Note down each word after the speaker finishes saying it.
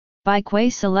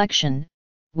Bikeway selection,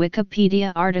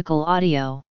 Wikipedia article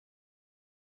audio.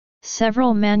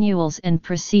 Several manuals and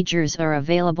procedures are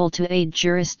available to aid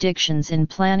jurisdictions in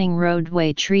planning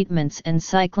roadway treatments and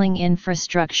cycling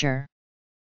infrastructure.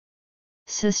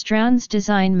 Sistrans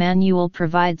Design Manual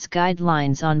provides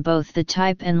guidelines on both the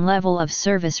type and level of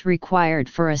service required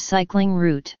for a cycling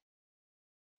route.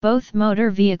 Both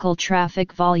motor vehicle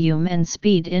traffic volume and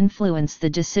speed influence the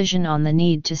decision on the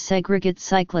need to segregate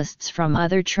cyclists from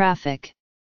other traffic.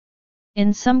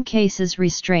 In some cases,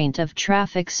 restraint of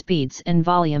traffic speeds and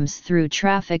volumes through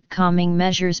traffic calming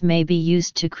measures may be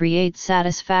used to create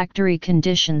satisfactory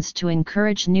conditions to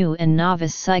encourage new and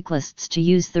novice cyclists to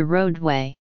use the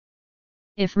roadway.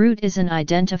 If route is an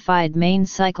identified main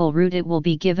cycle route, it will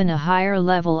be given a higher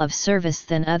level of service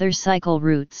than other cycle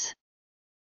routes.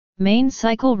 Main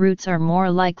cycle routes are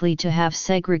more likely to have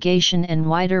segregation and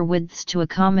wider widths to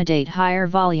accommodate higher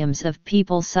volumes of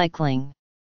people cycling.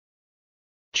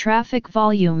 Traffic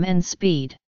volume and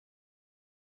speed.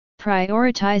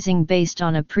 Prioritizing based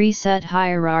on a preset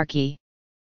hierarchy.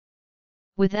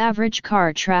 With average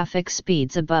car traffic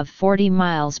speeds above 40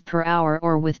 miles per hour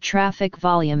or with traffic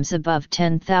volumes above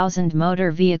 10,000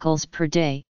 motor vehicles per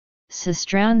day,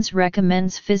 Sistrans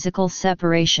recommends physical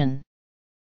separation.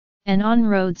 And on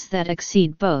roads that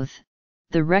exceed both,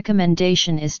 the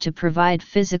recommendation is to provide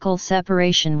physical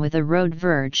separation with a road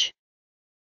verge.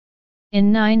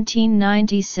 In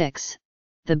 1996,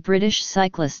 the British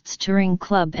Cyclists Touring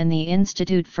Club and the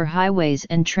Institute for Highways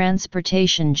and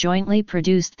Transportation jointly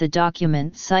produced the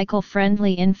document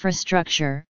Cycle-Friendly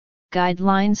Infrastructure,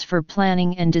 Guidelines for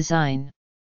Planning and Design.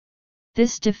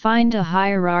 This defined a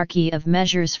hierarchy of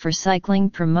measures for cycling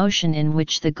promotion in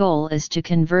which the goal is to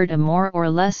convert a more or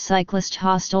less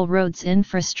cyclist-hostile roads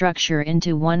infrastructure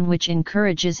into one which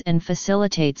encourages and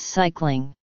facilitates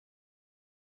cycling.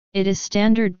 It is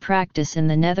standard practice in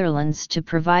the Netherlands to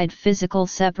provide physical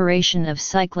separation of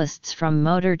cyclists from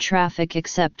motor traffic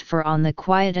except for on the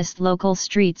quietest local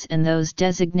streets and those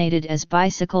designated as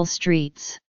bicycle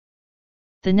streets.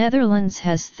 The Netherlands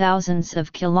has thousands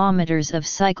of kilometers of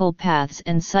cycle paths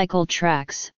and cycle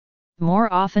tracks,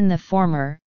 more often the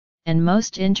former, and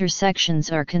most intersections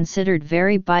are considered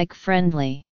very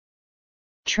bike-friendly.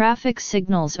 Traffic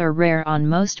signals are rare on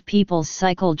most people's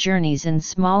cycle journeys in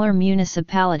smaller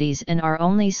municipalities and are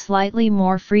only slightly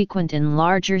more frequent in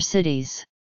larger cities.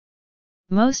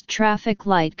 Most traffic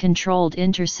light-controlled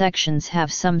intersections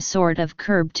have some sort of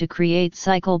curb to create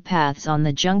cycle paths on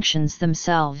the junctions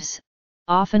themselves,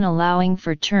 often allowing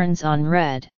for turns on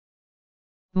red.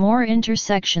 More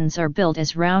intersections are built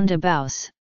as roundabouts.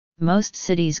 Most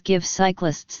cities give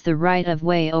cyclists the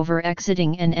right-of-way over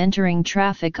exiting and entering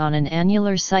traffic on an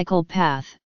annular cycle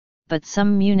path, but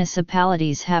some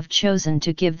municipalities have chosen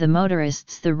to give the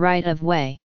motorists the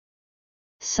right-of-way.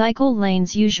 Cycle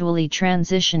lanes usually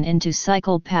transition into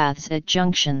cycle paths at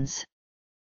junctions.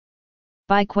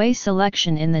 Bikeway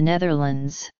selection in the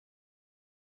Netherlands.